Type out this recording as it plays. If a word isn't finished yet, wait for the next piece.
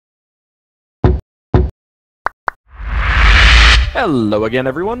Hello again,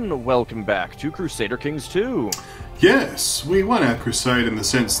 everyone. Welcome back to Crusader Kings 2. Yes, we won our crusade in the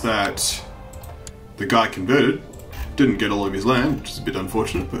sense that the guy converted, didn't get all of his land, which is a bit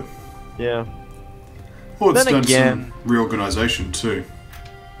unfortunate, but... Yeah. Well, it's Then done again, some reorganisation too.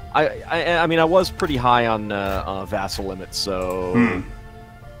 I mean, I was pretty high on vassal limits, so...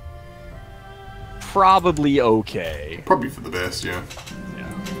 Probably okay. Probably for the best, yeah. Yeah.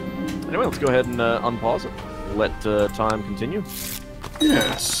 Anyway, let's go ahead and unpause it. Let time continue.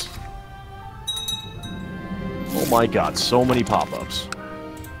 Yes. Oh my god, so many pop-ups.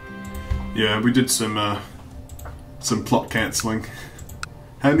 Yeah, we did some plot cancelling.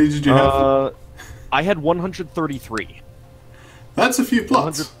 How many did you have? I had 133. That's a few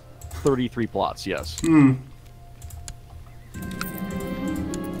plots. 133 plots, yes.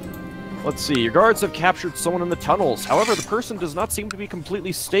 Let's see, your guards have captured someone in the tunnels. However, the person does not seem to be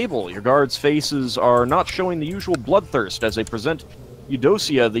completely stable. Your guards' faces are not showing the usual bloodthirst as they present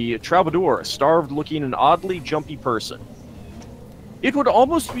Eudocia, the troubadour, a starved-looking and oddly jumpy person. It would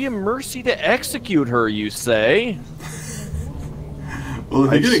almost be a mercy to execute her, you say? Well,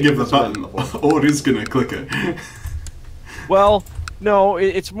 if you're going to give the button, or is going to click it. Well, no,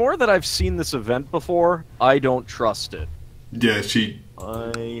 it's more that I've seen this event before. I don't trust it. Yeah,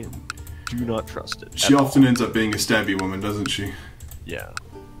 I do not trust it. She often ends up being a stabby woman, doesn't she? Yeah.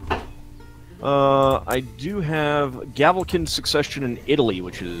 I do have Gavelkin succession in Italy,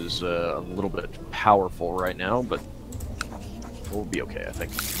 which is a little bit powerful right now, but we'll be okay, I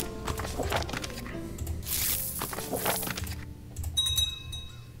think.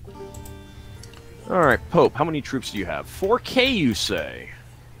 Alright, Pope, how many troops do you have? 4K, you say?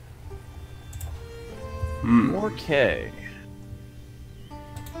 4K.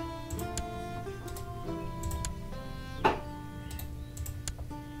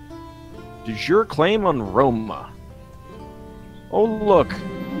 De jure claim on Roma. Oh look.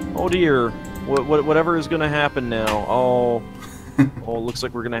 Oh dear. Whatever is going to happen now. Oh. Oh, looks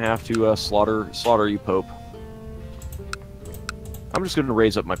like we're going to have to slaughter you, Pope. I'm just going to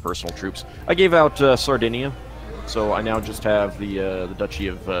raise up my personal troops. I gave out Sardinia, so I now just have the Duchy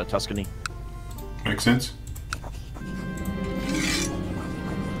of Tuscany. Makes sense.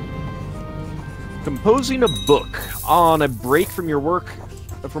 Composing a book. On a break from your work,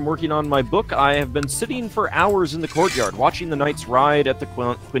 from working on my book, I have been sitting for hours in the courtyard, watching the knights ride at the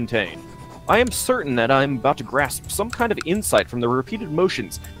quintain. I am certain that I am about to grasp some kind of insight from the repeated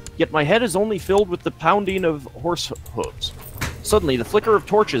motions, yet my head is only filled with the pounding of horse hooves. Suddenly, the flicker of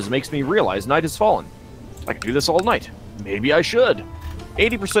torches makes me realize night has fallen. I could do this all night. Maybe I should.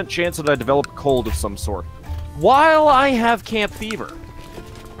 80% chance that I develop a cold of some sort. While I have camp fever.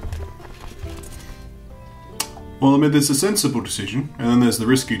 Well, I mean, there's a sensible decision, and then there's the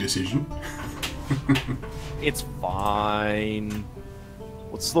risky decision. It's fine.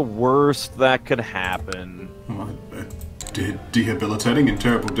 What's the worst that could happen? Debilitating and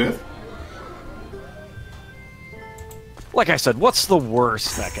terrible death? Like I said, what's the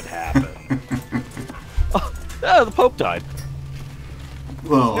worst that could happen? The Pope died.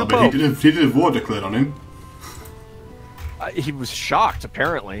 Well, I mean, he did have war declared on him. He was shocked,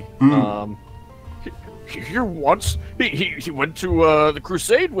 apparently. He went to the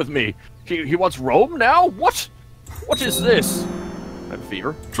Crusade with me. He wants Rome now? What? What is this? I have a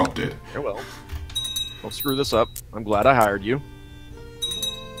fever. Drop dead. Yeah, well. Don't screw this up. I'm glad I hired you.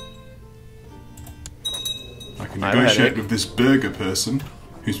 I can negotiate with this burger person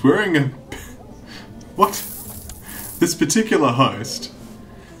who's wearing a... What? This particular host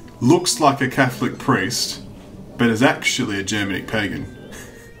looks like a Catholic priest, but is actually a Germanic pagan.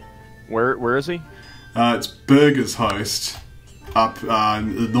 Where is he? It's Burger's host up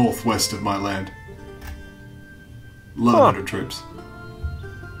in the northwest of my land. 1,100 troops.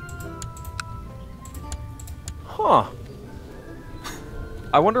 Huh.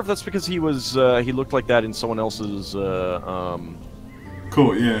 I wonder if that's because he was he looked like that in someone else's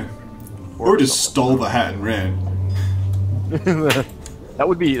Cool, yeah. Or just stole the hat and ran. That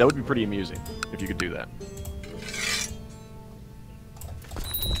would be pretty amusing if you could do that.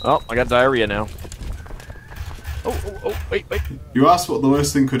 Oh, I got diarrhea now. Oh, wait. You asked what the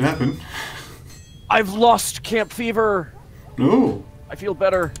worst thing could happen. I've lost camp fever. No. I feel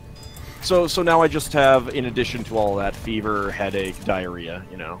better. So now I just have, in addition to all that, fever, headache, diarrhea,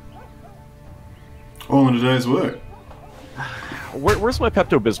 you know. All in a day's work. Where's my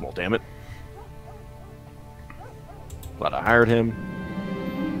Pepto-Bismol, damn it? Glad I hired him.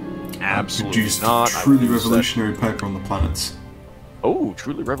 Absolutely produced not. Truly revolutionary paper on the planets. Oh,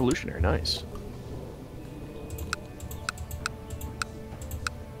 truly revolutionary, nice.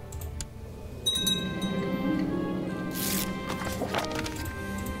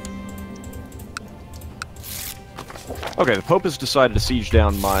 Okay, the Pope has decided to siege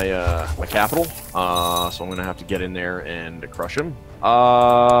down my my capital, so I'm gonna have to get in there and crush him.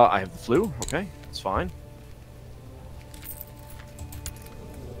 I have the flu. Okay, that's fine.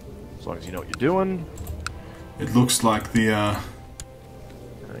 As long as you know what you're doing. It looks like the,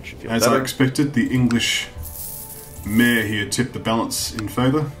 as I expected, the English mayor here tipped the balance in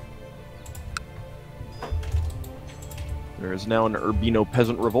favour. There is now an Urbino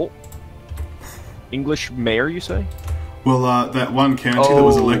peasant revolt. English mayor, you say? Well, that one county that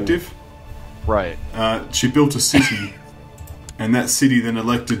was elective, right? She built a city, and that city then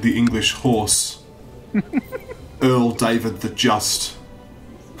elected the English horse, Earl David the Just.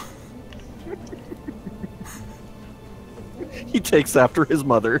 He takes after his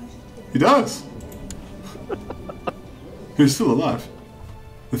mother. He does. Who's still alive?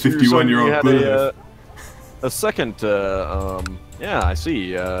 The 51-year-old Glenn. A second, yeah, I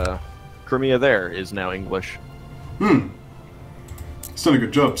see. Crimea there is now English. Hmm. He's done a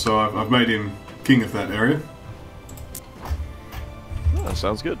good job, so I've made him king of that area. Oh, that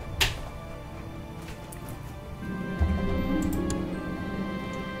sounds good.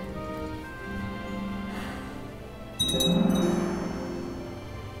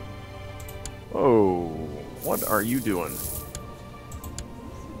 Oh, what are you doing?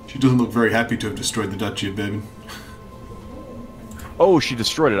 She doesn't look very happy to have destroyed the Duchy of Bourbon. Oh, she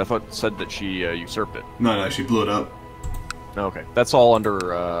destroyed it. I thought it said that she usurped it. No, she blew it up. Okay, that's all under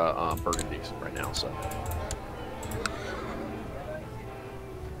Burgundy right now, so...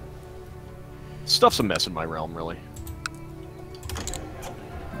 Stuff's a mess in my realm, really.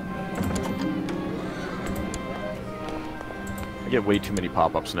 I get way too many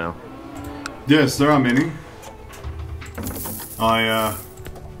pop-ups now. Yes, there are many. I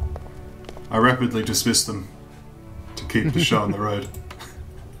rapidly dismiss them to keep the show on the road.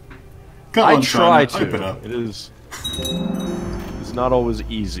 Come on, try China, to. open up. It is not always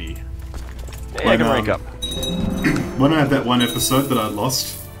easy. Hey, I can rank up. When I had that one episode that I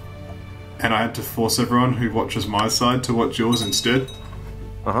lost, and I had to force everyone who watches my side to watch yours instead,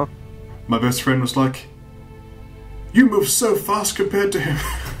 my best friend was like, "You move so fast compared to him."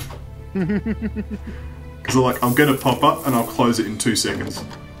 Because I'm gonna pop up and I'll close it in 2 seconds.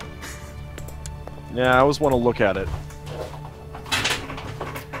 Yeah, I always want to look at it.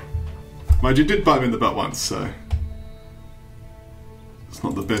 Mind you, did bite me in the butt once, so it's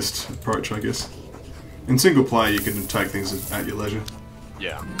not the best approach, I guess. In single player, you can take things at your leisure.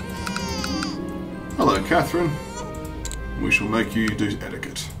 Yeah. Hello, Catherine. We shall make you do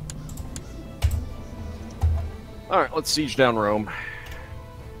etiquette. Alright, let's siege down Rome.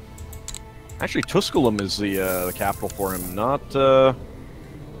 Actually, Tusculum is the capital for him, not,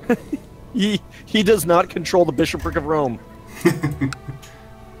 He does not control the bishopric of Rome.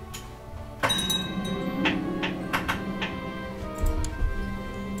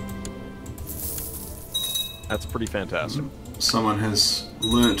 That's pretty fantastic. Someone has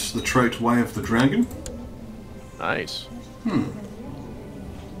learnt the trait Way of the Dragon. Nice.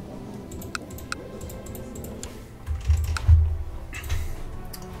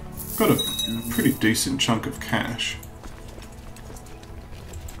 Got a pretty decent chunk of cash.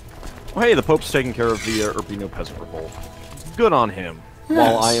 Oh, hey, the Pope's taking care of the Urbino peasant revolt. Good on him. Yes.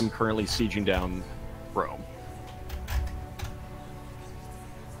 While I am currently sieging down Rome.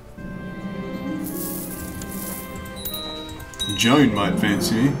 Joan might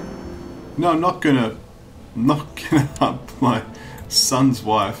fancy me. No, I'm not gonna up my son's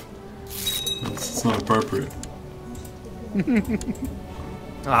wife. It's not appropriate.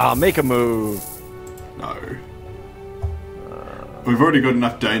 Make a move. No. We've already got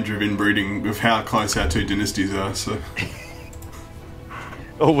enough danger of inbreeding with how close our two dynasties are, so...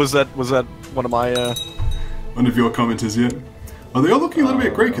 Oh, was that one of my, One of your commenters, yeah. Oh, they are looking a little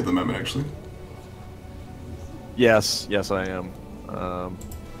bit Greek at the moment, actually. Yes, I am.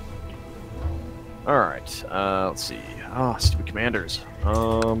 Alright, let's see. Stupid commanders.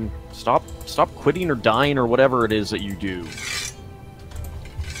 Stop quitting or dying or whatever it is that you do.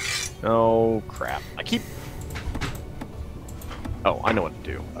 Oh, crap. I keep... Oh, I know what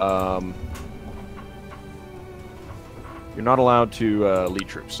to do. You're not allowed to lead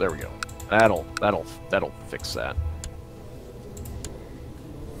troops. There we go. That'll fix that.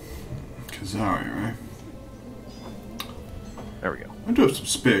 Kazari, right? There we go. I do have some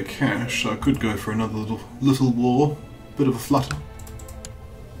spare cash, so I could go for another little war. Bit of a flutter.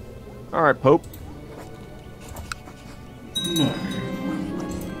 Alright, Pope. No.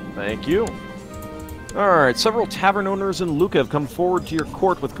 Thank you. Alright, several tavern owners in Lucca have come forward to your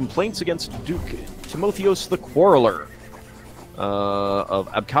court with complaints against Duke Timotheos the Quarreler of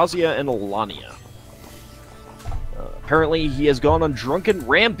Abkhazia and Alania. Apparently, he has gone on drunken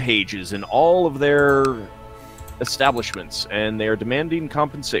rampages in all of their establishments, and they are demanding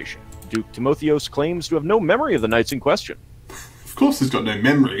compensation. Duke Timotheos claims to have no memory of the knights in question. Of course he's got no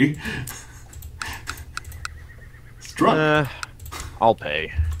memory. He's drunk. I'll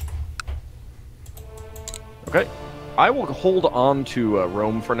pay. Okay. I will hold on to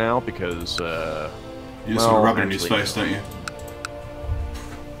Rome for now, because... you just want to rub it in his face, don't you?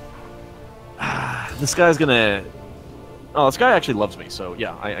 This guy's gonna... Oh, this guy actually loves me, so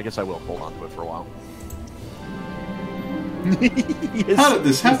yeah, I guess I will hold on to it for a while. How did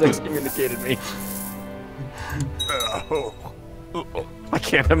this happen? He's excommunicated me. I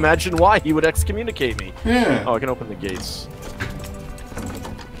can't imagine why he would excommunicate me. Yeah. Oh, I can open the gates.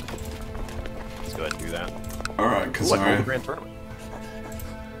 Let's go ahead and do that. Alright, because I... the Grand Tournament.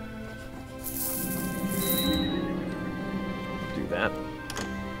 Do that.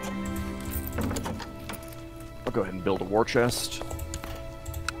 I'll go ahead and build a war chest.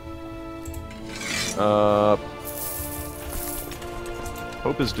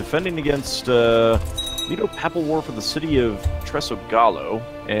 Pope is defending against Lido-Papal War for the city of Tresogallo,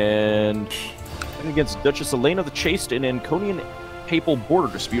 and against Duchess Elena the Chaste in Anconian Papal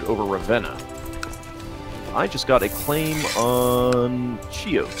border dispute over Ravenna. I just got a claim on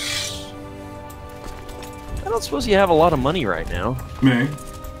Chios. I don't suppose you have a lot of money right now. Me?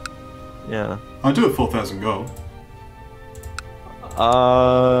 Yeah. I do have 4,000 gold.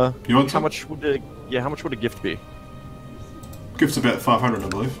 You want how much would a gift be? Gift's about 500, I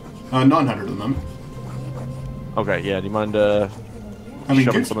believe. 900 of them. Okay, yeah, do you mind shoving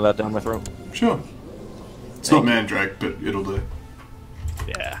gift? Some of that down my throat? Sure. It's not Mandrake, but it'll do.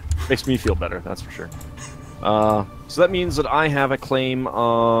 Yeah, makes me feel better, that's for sure. So that means that I have a claim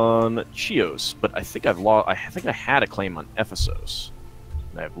on Chios, but I think I've lost. I think I had a claim on Ephesus,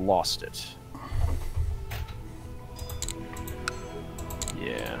 and I've lost it.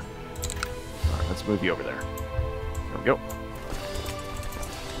 Yeah. Alright, let's move you over there. There we go.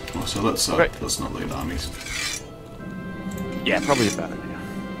 Oh, so let's not lead armies. Yeah, probably a bad idea.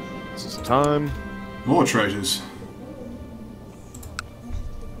 This is the time. More treasures.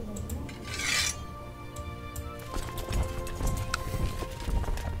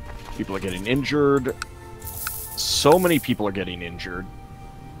 People are getting injured. So many people are getting injured.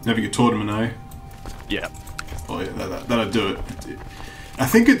 Never get tournament, eh? Yeah. Oh yeah, that'll do it. I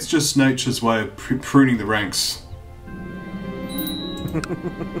think it's just nature's way of pruning the ranks.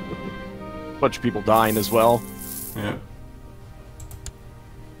 Bunch of people dying as well. Yeah.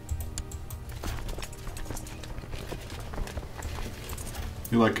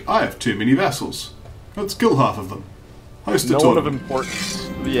 You're like, I have too many vassals. Let's kill half of them. Host a tournament. No one of importance.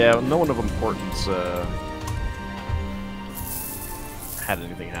 Yeah, no one of importance had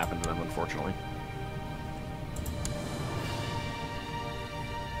anything happen to them, unfortunately.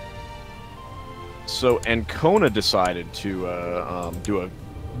 So Ancona decided to do a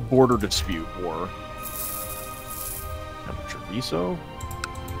border dispute war. Treviso?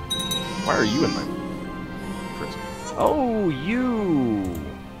 Why are you in my prison? Oh, you!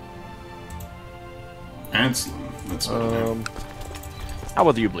 Anselm. That's what I know. How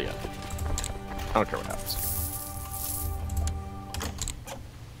about the Oubliette? I don't care what happens.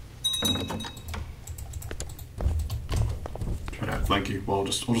 Try to outflank you. Well, I'll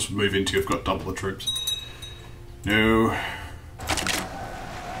just move into you. I've got double the troops. No.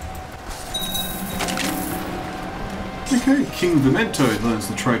 Okay, King Vimento learns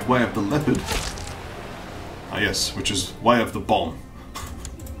the trait Way of the Leopard. Ah yes, which is Way of the Bomb.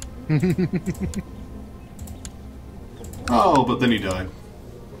 Oh, but then he died.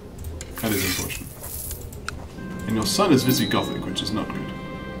 That is unfortunate. And your son is Visigothic, which is not good.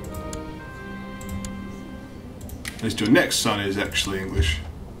 At least your next son is actually English.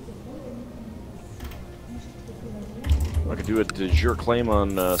 I could do a de jure claim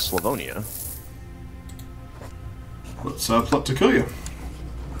on Slavonia. Let's plot to kill you.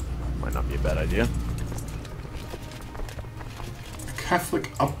 Might not be a bad idea. A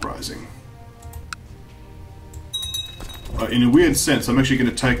Catholic uprising. In a weird sense, I'm actually going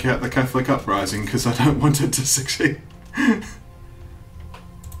to take out the Catholic uprising because I don't want it to succeed.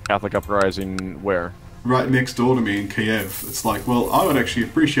 Catholic uprising where? Right next door to me in Kiev. It's like, well, I would actually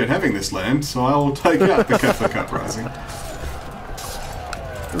appreciate having this land, so I will take out the Catholic uprising.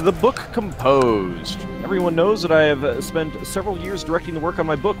 The book composed. Everyone knows that I have spent several years directing the work on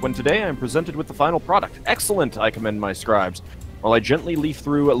my book, when today I am presented with the final product. Excellent, I commend my scribes, while I gently leaf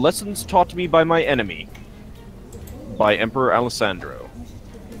through lessons taught to me by my enemy. By Emperor Alessandro.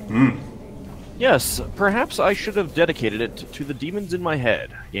 Yes, perhaps I should have dedicated it to the demons in my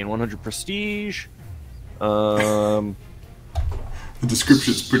head. Gain 100 prestige. The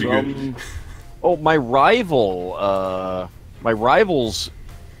description's pretty good. Oh, my rival's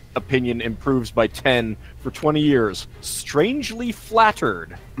opinion improves by 10 for 20 years. Strangely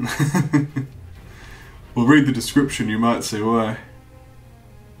flattered. Well, read the description, you might see why.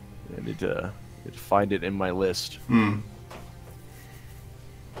 I need to find it in my list.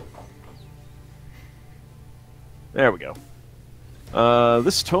 There we go.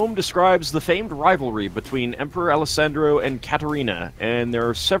 This tome describes the famed rivalry between Emperor Alessandro and Caterina, and there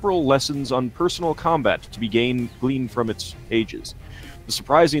are several lessons on personal combat to be gleaned from its pages. The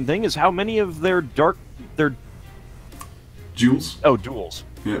surprising thing is how many of their duels? Oh, duels.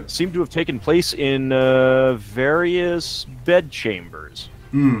 Yeah. Seem to have taken place in various bedchambers.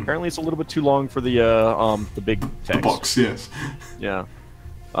 Apparently it's a little bit too long for the big text. The box, yes. Yeah.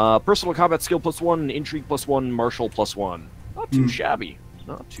 Personal combat skill +1, intrigue +1, martial +1. Not too shabby.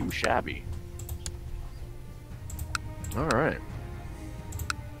 Not too shabby. Alright.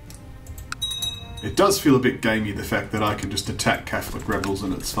 It does feel a bit gamey, the fact that I can just attack Catholic rebels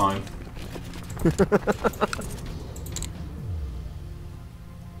and it's fine.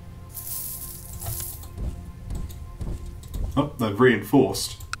 Oh, they've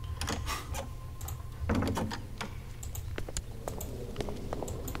reinforced.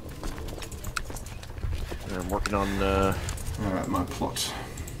 I'm working on, Alright, my plot.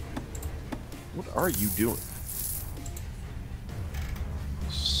 What are you doing?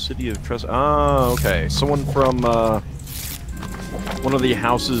 City of Trust. Ah, okay. Someone from, one of the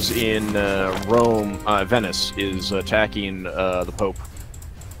houses in, Rome, Venice, is attacking, the Pope.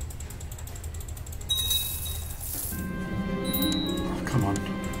 Come on.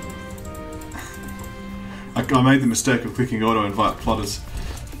 I made the mistake of clicking auto-invite plotters.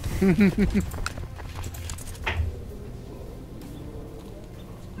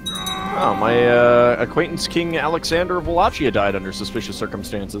 Oh, my acquaintance King Alexander of Wallachia died under suspicious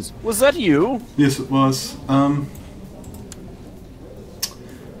circumstances. Was that you? Yes, it was.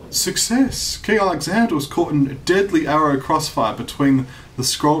 Success! King Alexander was caught in a deadly arrow crossfire between the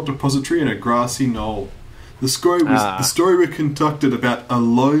scroll depository and a grassy knoll. The story we conducted about a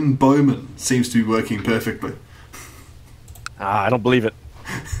lone bowman seems to be working perfectly. I don't believe it.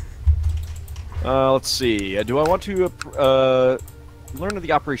 Let's see. Do I want to learn of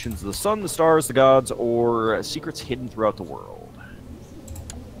the operations of the sun, the stars, the gods, or secrets hidden throughout the world?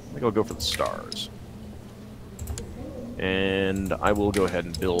 I think I'll go for the stars. And I will go ahead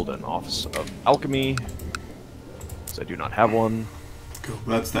and build an office of alchemy, because I do not have one. Cool,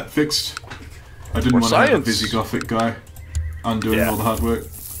 that's that fixed. I didn't want to have a Visigothic guy undoing all the hard work.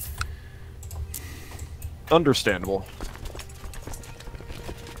 Understandable.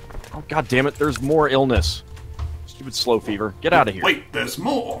 Oh, god damn it, there's more illness. Stupid slow fever. Get out of here. Wait, there's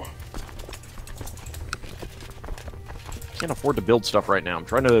more! Can't afford to build stuff right now. I'm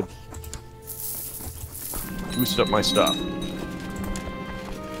trying to boost up my stuff.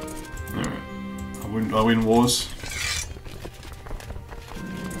 Alright. I win wars.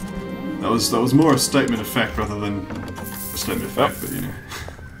 That was more a statement of fact rather than a statement of fact, but you know.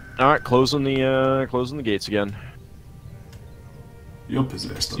 Alright, closing the gates again. You're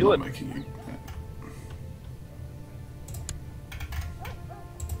possessed, I'm not making you.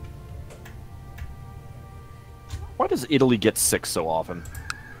 Why does Italy get sick so often?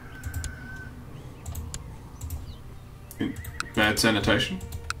 Bad sanitation?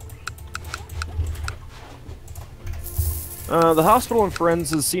 The hospital in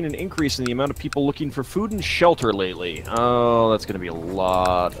Firenze has seen an increase in the amount of people looking for food and shelter lately. Oh, that's going to be a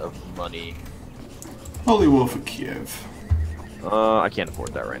lot of money. Holy war for Kiev. I can't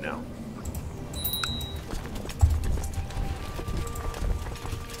afford that right now.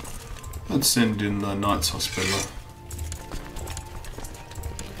 Let's send in the Knights Hospitaller.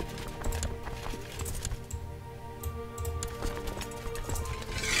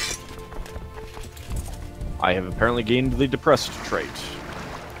 I have apparently gained the depressed trait.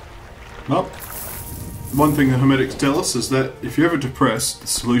 Well, one thing the Hermetics tell us is that if you're ever depressed, the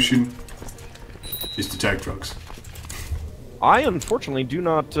solution is to take drugs. I unfortunately do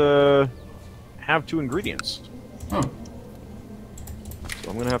not have 2 ingredients. Oh. So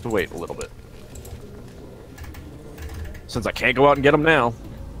I'm going to have to wait a little bit. Since I can't go out and get them now.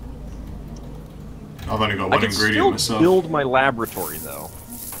 I've only got one ingredient myself. I can still build my laboratory, though.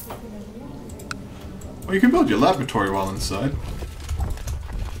 Well, you can build your laboratory while inside.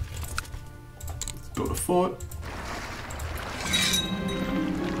 Let's build a fort.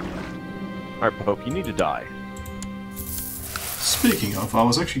 Alright, Pope, you need to die. Speaking of, I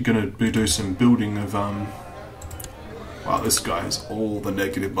was actually going to do some building of, wow, this guy has all the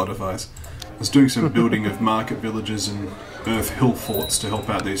negative modifiers. was doing some building of market villages and earth hill forts to help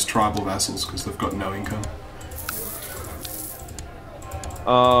out these tribal vassals because they've got no income.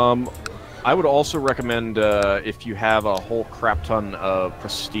 I would also recommend if you have a whole crap ton of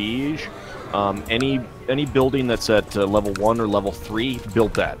prestige, any building that's at level 1 or level 3,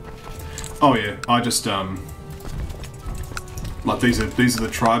 build that. Oh yeah, I just like these are the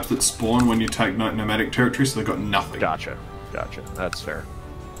tribes that spawn when you take nomadic territory, so they've got nothing. Gotcha. That's fair.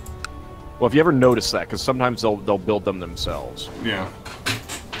 Well, if you ever notice that, because sometimes they'll build them themselves. Yeah.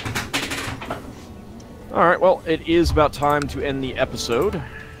 All right. Well, it is about time to end the episode.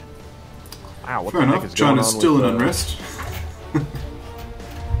 Wow, what Fair the heck enough. is going on? China's still with, in unrest.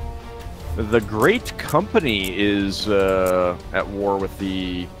 The Great Company is at war with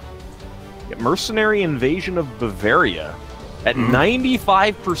the mercenary invasion of Bavaria at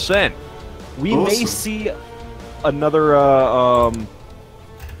 95%. We may see another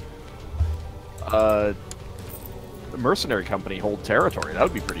mercenary company hold territory. That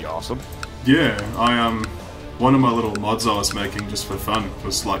would be pretty awesome. Yeah, one of my little mods I was making just for fun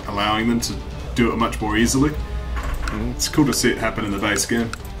was like allowing them to do it much more easily. It's cool to see it happen in the base game.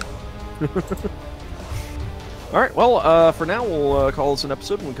 Alright, well, for now we'll call this an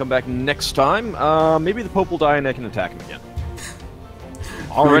episode and we'll come back next time. Maybe the Pope will die and I can attack him again.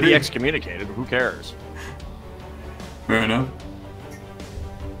 Already excommunicated, who cares? Fair enough.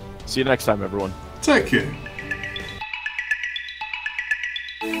 See you next time, everyone. Take care.